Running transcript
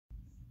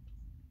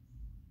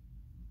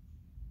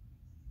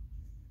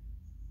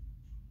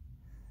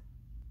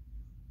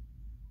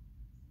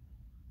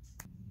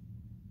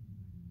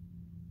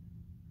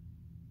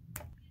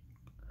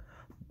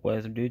What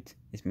is up, dudes?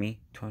 It's me,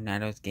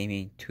 Tornadoes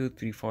Gaming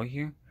 234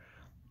 here.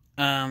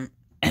 I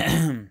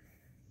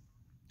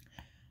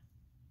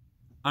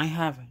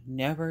have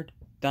never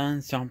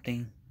done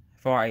something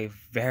for a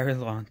very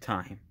long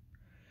time,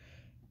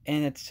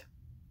 and it's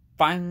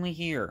finally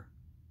here.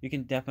 You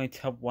can definitely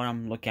tell what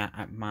I'm looking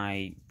at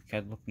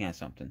looking at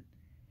something.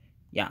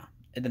 Yeah,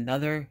 it's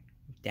another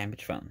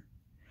damaged phone,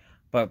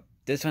 but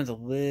this one's a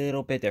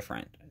little bit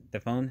different. The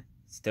phone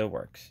still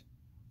works.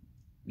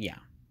 Yeah,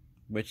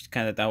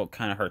 that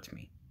kind of hurts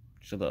me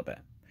just a little bit.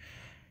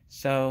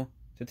 So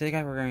today,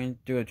 guys, we're going to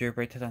do a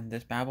jailbreak test on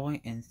this bad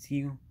boy and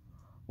see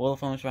will the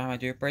phone survive my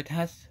jailbreak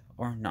test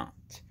or not.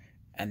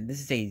 And this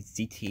is a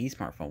ZTE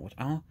smartphone, which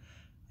I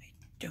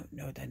don't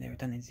know that I've never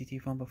done a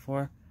ZTE phone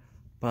before.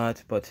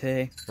 But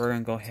today we're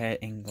gonna go ahead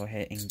and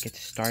get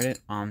started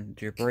on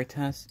the jailbreak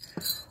test.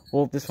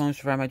 Will this phone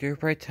survive my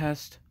jailbreak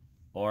test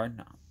or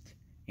not?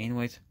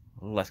 Anyways,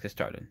 let's get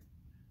started.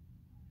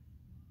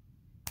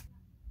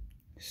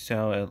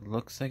 So it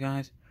looks like,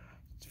 guys,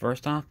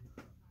 first off,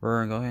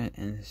 we're gonna go ahead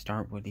and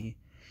start with the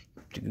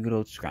good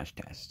old scratch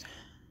test.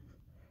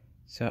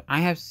 So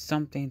I have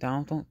something that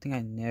I don't think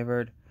I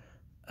never,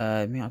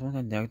 I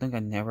think I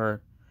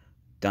never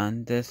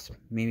done this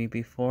maybe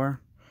before.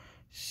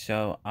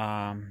 So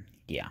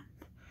yeah.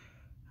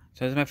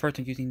 So this is my first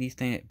time using these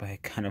things, but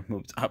it kind of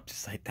moves up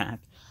just like that.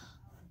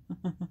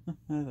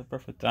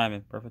 Perfect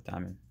timing.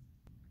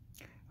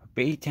 A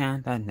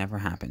beta that never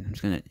happened. I'm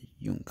just gonna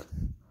yunk.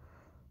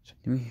 So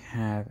I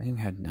think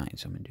we have 9.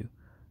 So I'm gonna do.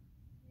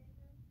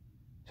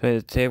 So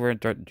today we're gonna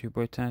start the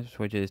jailbreak test,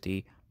 which is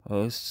the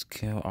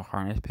post-kill or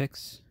harness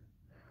picks,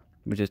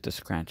 which is the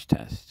scratch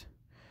test.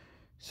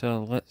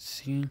 So let's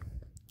see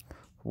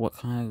what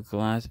kind of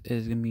glass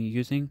is gonna be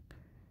using.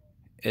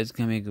 Is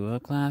gonna be Gorilla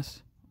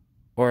Glass,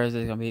 or is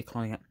it gonna be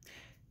calling it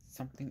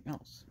something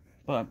else?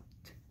 But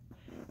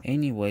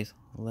anyways,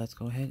 let's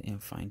go ahead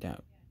and find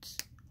out.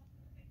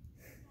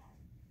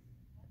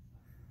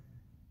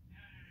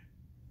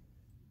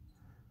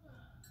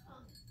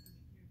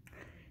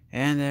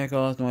 And there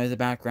goes noise in the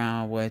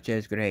background, which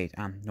is great.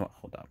 No,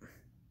 hold up.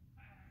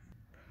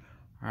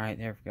 Alright,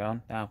 there we go.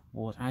 That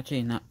was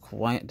actually not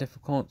quite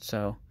difficult,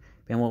 so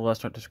then let's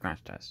start the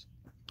scratch test.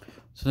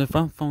 So the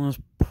front phone is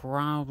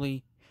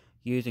probably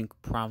using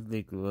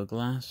Gorilla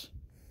Glass,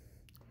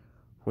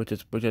 which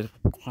is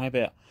quite a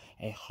bit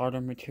a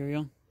harder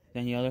material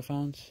than the other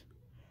phones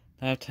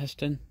that I've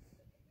tested.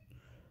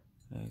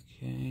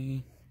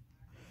 Okay.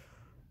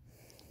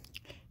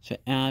 So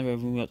as we're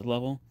moving up the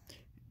level,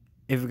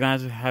 if you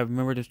guys have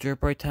remembered this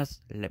jailbreak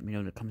test, let me know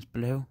in the comments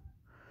below.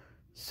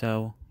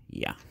 So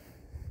yeah.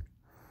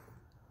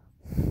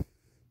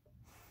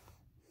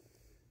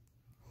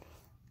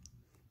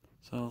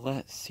 So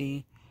let's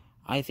see.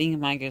 I think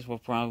my guess will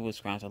probably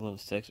scratch a level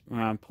 6.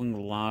 I'm putting a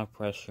lot of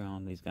pressure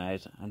on these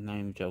guys. I'm not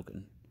even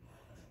joking.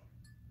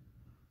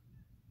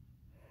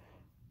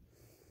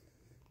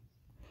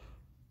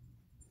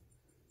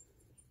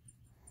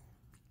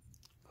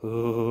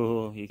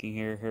 Oh, you can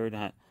hear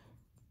that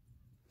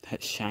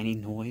shiny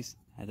noise.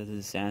 That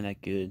doesn't sound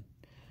that good.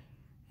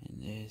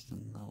 And there's the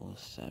level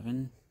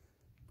 7.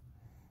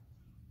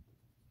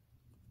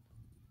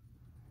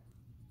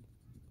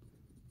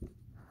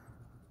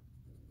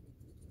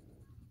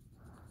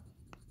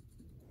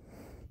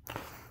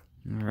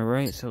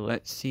 Alright, so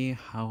let's see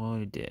how well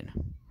it did.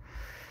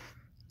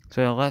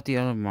 So I left the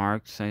other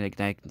marks so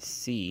that I can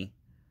see.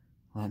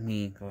 Let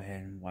me go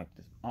ahead and wipe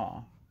this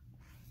off.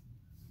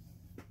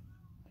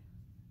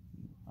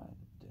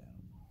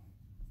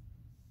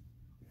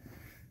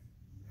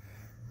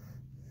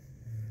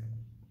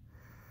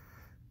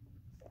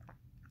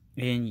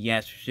 And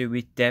yes, so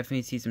we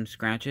definitely see some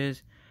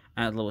scratches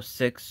at level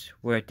 6,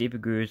 where deeper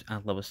grooves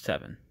at level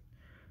 7.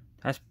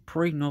 That's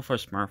pretty normal for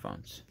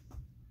smartphones.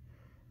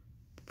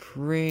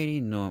 Pretty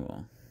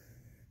normal.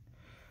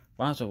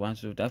 Wow, so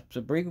that's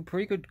a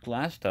pretty good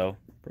glass though.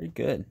 Pretty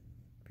good.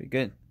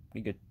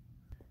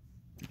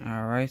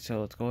 Alright,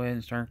 so let's go ahead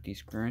and start the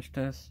scratch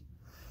test.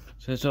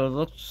 So it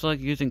looks like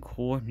using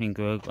coordinating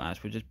Gorilla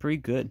Glass, which is pretty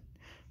good.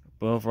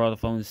 But overall, the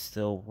phone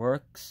still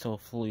works, still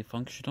fully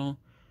functional,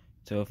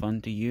 still fun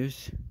to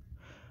use.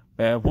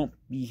 But it won't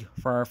be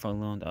far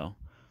from long though.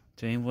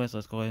 So anyways,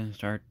 let's go ahead and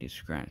start the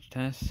scratch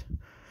test.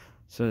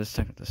 So let's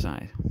check out the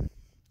size.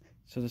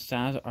 So the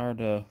size are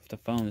the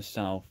phone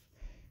itself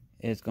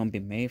is going to be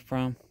made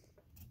from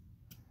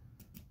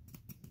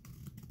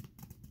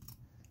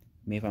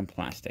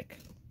plastic,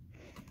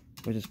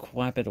 which is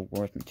quite a bit of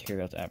worst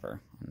materials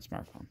ever on the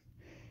smartphone.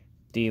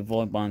 The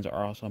void bonds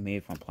are also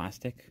made from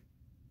plastic.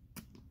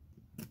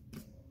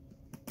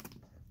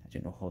 As you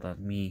know, hold on,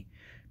 me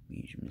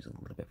zoom this a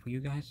little bit for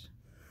you guys.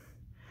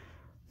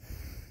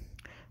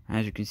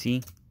 As you can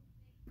see,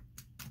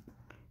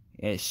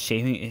 it's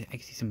shaving. I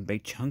can see some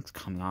big chunks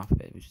coming off of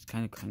it, which is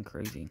kind of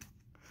crazy.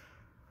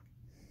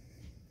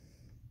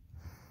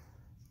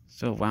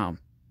 So wow,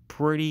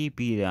 pretty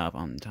beat up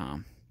on the top.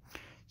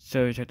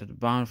 So check at the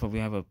bottom, so we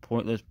have a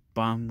portless,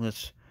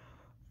 bottomless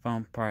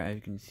phone part, as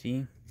you can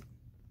see,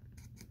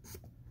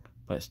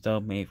 but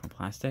still made from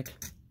plastic.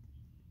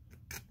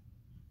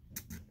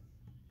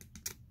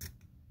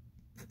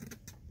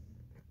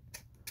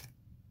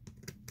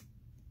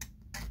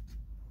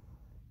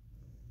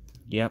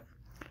 Yep,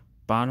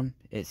 bottom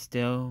is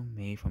still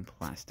made from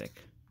plastic.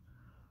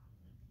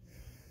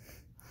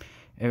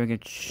 If we can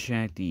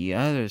check the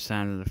other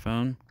side of the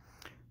phone,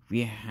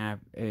 we have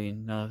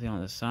another thing on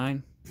the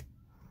side.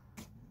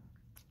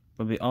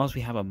 But we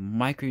also have a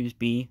micro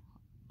USB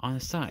on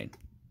the side.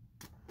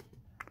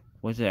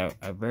 Was a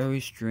very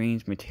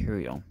strange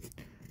material.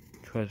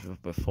 Choice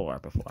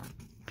before.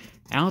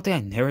 I don't think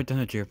I've never done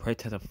a jailbreak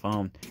test of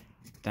phone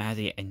that has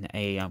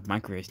a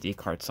micro SD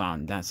card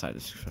on that side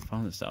of the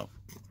phone itself.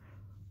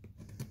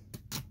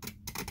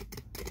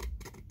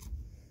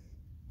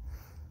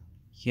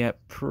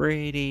 Yep,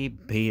 pretty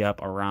beat up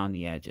around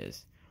the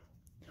edges.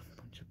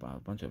 A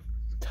bunch of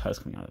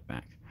dust coming out of the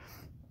back.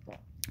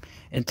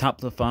 In top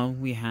of the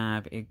phone, we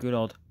have a good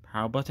old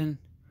power button,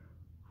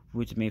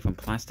 which is made from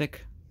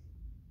plastic.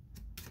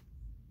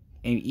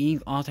 And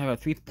you also have a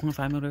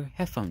 3.5mm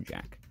headphone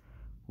jack,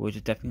 which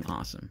is definitely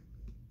awesome.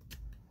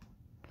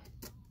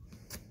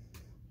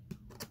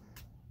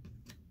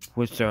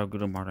 Which are a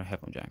good old modern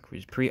headphone jack, which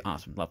is pretty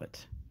awesome. Love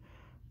it.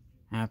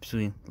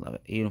 Absolutely love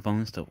it. Even the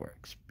phone still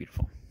works.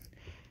 Beautiful.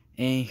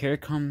 And here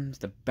comes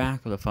the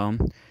back of the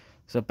phone.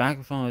 So the back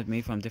of the phone is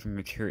made from different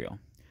material.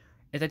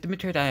 It's like the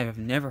material that I have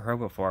never heard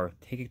before.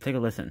 Take a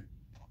listen.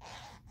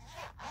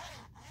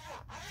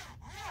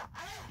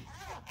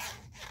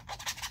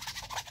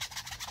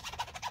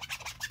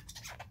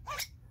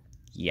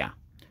 Yeah,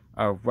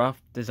 a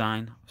rough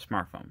design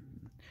smartphone.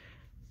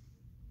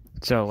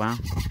 So wow,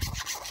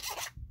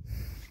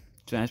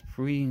 so that's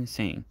pretty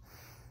insane.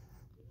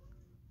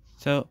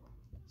 So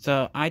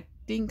I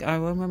think I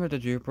remember the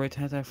jailbreak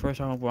test I first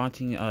started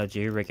watching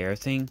jailbreak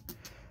everything.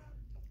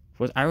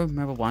 I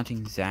remember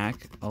watching Zach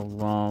a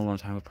long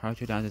time ago, probably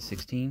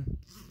 2016.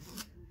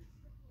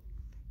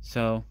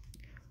 So,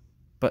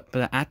 but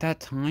at that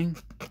time,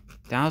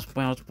 that was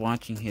when I was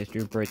watching his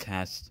jailbreak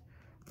test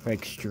for an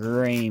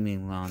extremely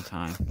long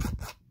time.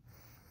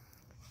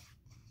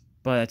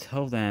 But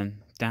until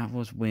then, that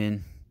was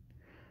when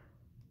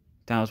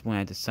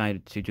I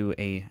decided to do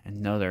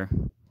another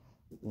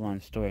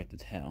long story to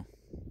tell,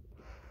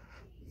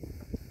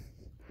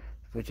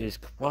 which is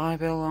quite a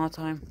bit a long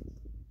time.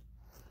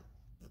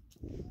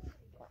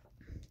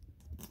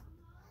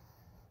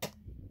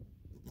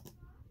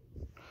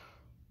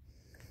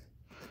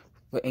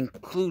 But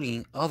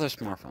including other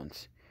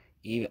smartphones,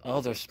 even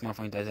other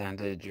smartphones that I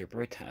did a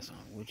jailbreak test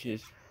on, which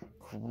is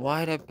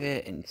quite a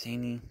bit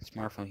insanely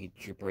smartphone he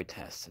jailbreak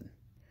tested.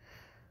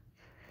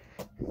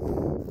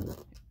 And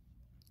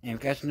if you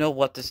guys know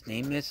what this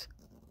name is,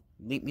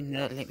 let me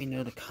know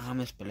in the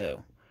comments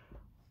below.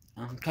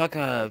 I'm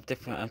talking about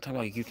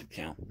a YouTube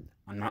channel.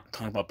 I'm not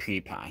talking about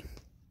PewDiePie.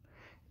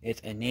 It's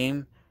a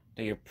name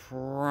that you're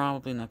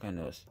probably not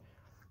gonna notice.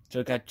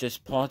 So guys,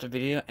 just pause the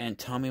video and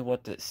tell me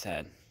what it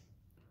said.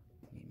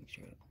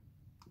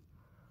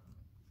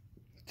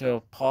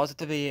 So pause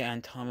the video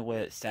and tell me what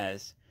it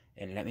says,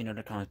 and let me know in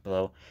the comments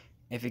below.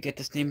 If you get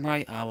this name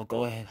right, I will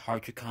go ahead and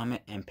heart your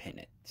comment and pin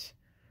it.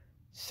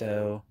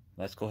 So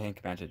let's go ahead and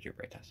get back to the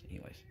jailbreak test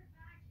anyways.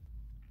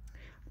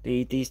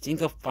 The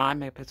single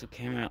 5-megapixel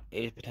camera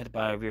is protected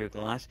by a rear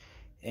glass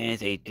and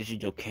is a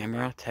digital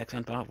camera. Text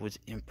on top was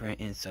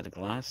imprinted inside the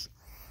glass.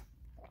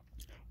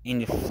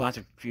 And the flash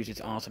fuse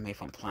is also made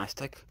from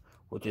plastic,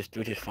 which is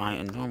fine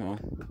and normal.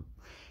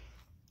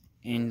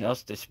 And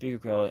also the speaker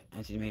grill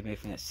is made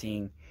from that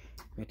same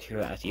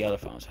material as the other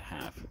phones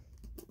have.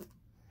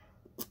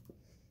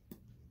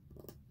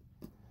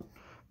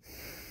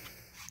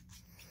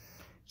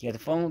 Yeah, the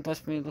phone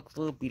definitely looks a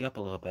little beat up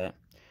a little bit.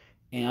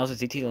 And also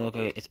ZTE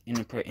logo is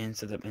input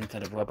into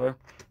the rubber,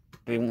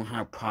 but it won't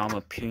have a problem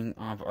with peeling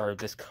off or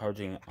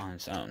discarding on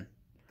its own.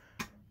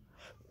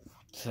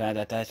 So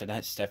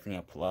that's definitely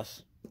a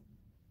plus.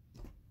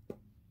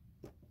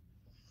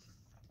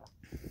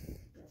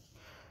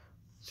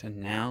 So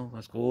now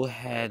let's go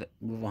ahead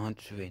and move on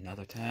to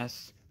another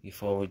test.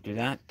 Before we do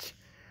that,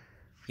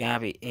 we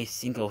have a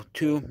single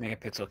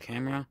 2-megapixel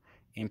camera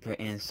input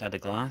inside the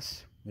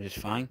glass, which is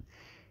fine.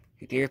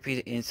 The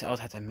DRP inside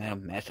also has a metal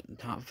mesh on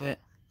top of it,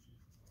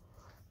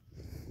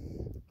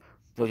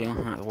 but you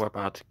don't have to worry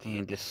about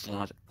getting this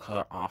slot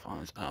cut off on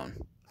its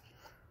own.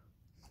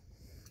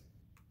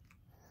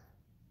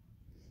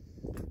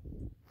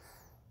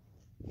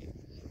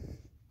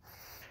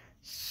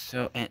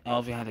 So, and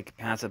also we have the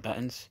capacitive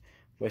buttons,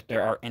 which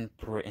there are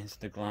input into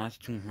the glass.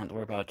 You don't have to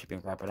worry about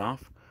chipping wrap it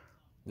off,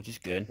 which is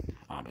good,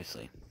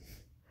 obviously.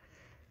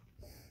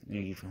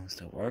 The phone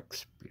still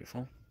works,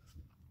 beautiful.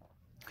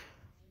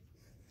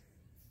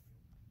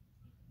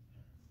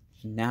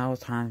 So now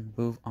it's time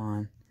to move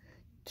on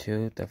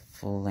to the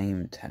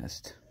flame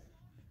test.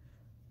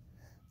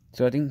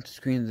 So I think the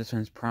screen of this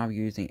one's probably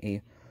using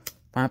a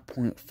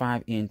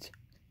 5.5 inch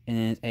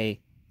and it's a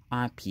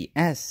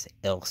IPS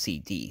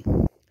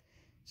LCD.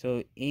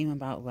 So in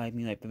about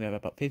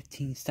about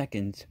 15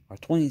 seconds or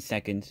 20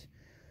 seconds,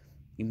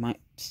 you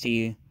might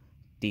see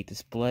the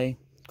display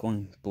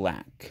going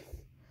black,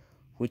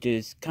 which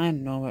is kind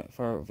of normal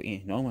for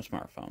a normal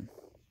smartphone.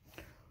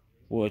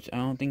 Which I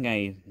don't think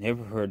I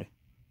never heard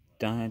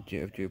done a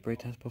jailbreak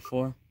test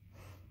before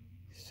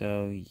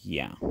So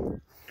yeah.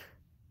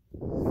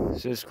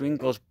 So the screen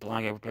goes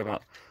black after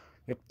about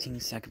 15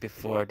 seconds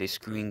before the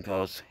screen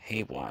goes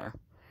haywire.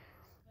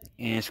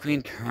 And the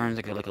screen turns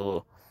like a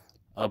little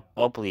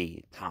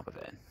bubbly top of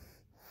it.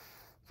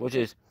 Which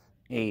is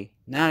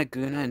not a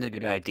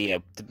good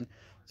idea.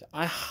 So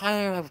I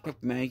highly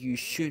recommend you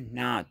should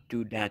not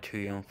do that to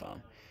your own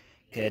phone.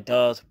 Because it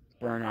does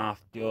burn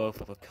off the oil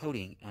of a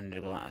coating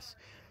under the glass.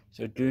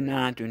 So do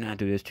not do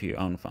this to your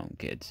own phone,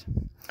 kids.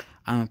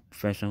 I'm a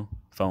professional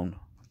phone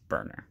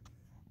burner.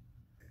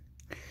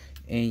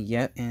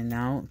 And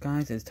now,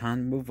 guys, it's time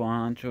to move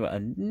on to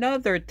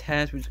another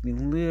test, which is going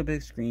to be a little bit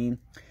extreme,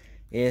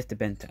 is the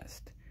bend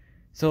test.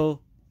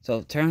 So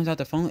it turns out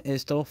the phone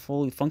is still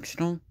fully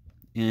functional,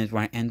 and it's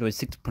running Android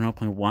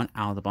 6.0.1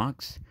 out of the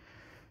box.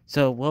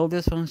 So will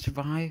this phone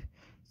survive?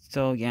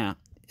 So yeah,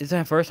 it's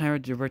the first time I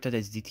ever reverted a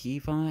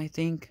ZTE phone, I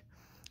think,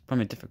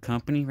 from a different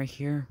company right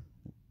here.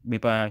 Maybe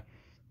by, I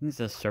think it's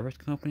a service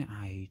company,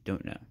 I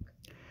don't know.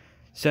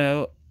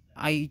 So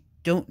I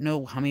don't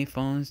know how many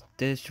phones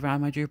did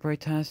survive my jailbreak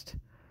test,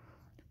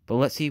 but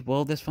let's see,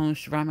 will this phone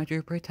survive my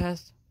jailbreak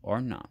test or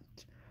not?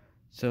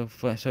 So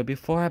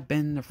before I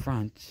bend in the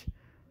front,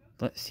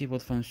 let's see, will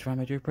the phone survive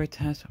my jailbreak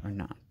test or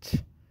not?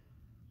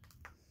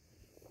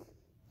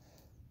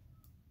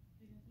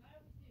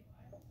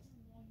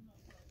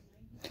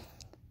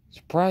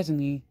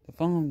 Surprisingly, the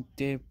phone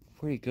did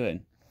pretty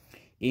good.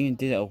 It even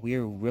did a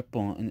weird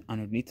ripple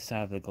underneath the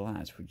side of the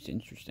glass, which is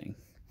interesting.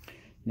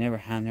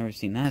 Never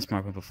seen that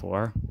smartphone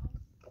before.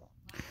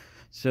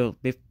 So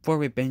before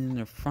we bend in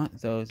the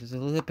front, though, there's a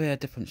little bit of a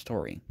different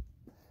story.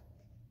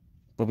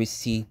 But we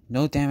see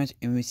no damage,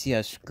 and we see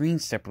a screen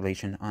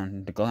separation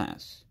on the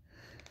glass.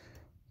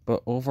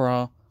 But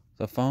overall,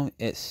 the phone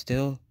is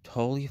still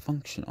totally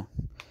functional.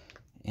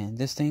 And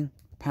this thing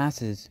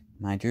passes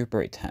my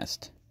jailbreak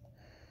test.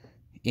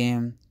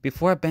 And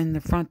before I bend in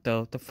the front,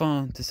 though, the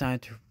phone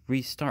decided to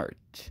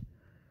restart,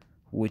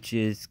 which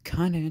is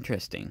kind of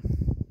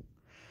interesting.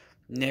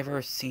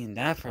 Never seen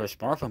that for a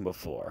smartphone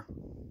before.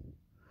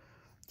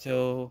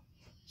 So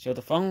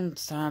the phone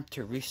decided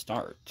to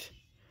restart,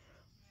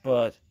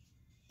 but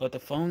the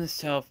phone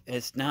itself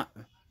is not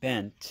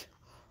bent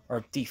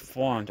or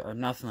deformed or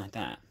nothing like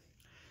that.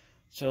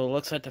 So it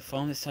looks like the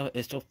phone itself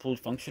is still fully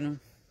functional,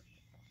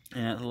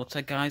 and it looks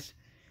like, guys,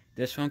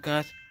 this phone,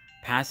 guys,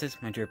 passes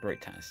my jailbreak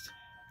test.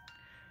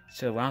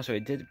 So wow, so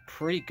it did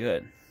pretty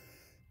good.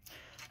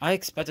 I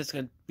expect it's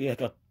gonna be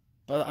like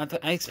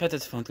I expect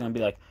this phone's gonna be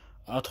like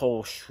a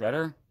total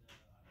shredder,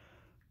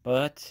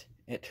 but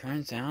it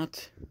turns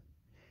out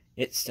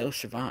it still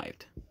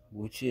survived,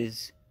 which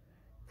is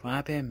quite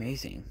a bit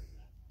amazing.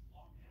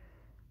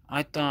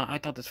 I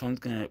thought this phone's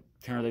gonna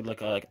turn out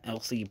like an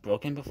LCD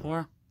broken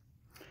before,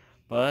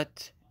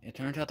 but it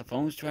turns out the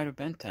phone's tried a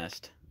bend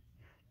test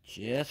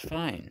just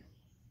fine,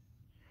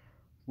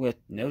 with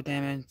no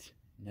damage,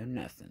 no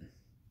nothing.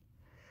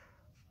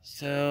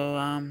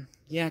 So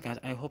yeah, guys,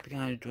 I hope you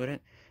guys enjoyed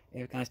it. If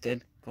you guys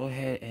did, go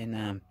ahead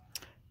and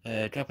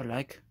drop a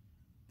like.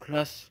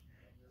 Plus,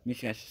 make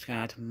sure you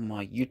subscribe to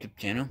my YouTube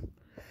channel.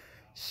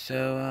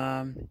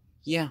 So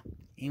yeah,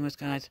 anyways,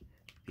 guys,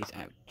 peace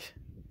out.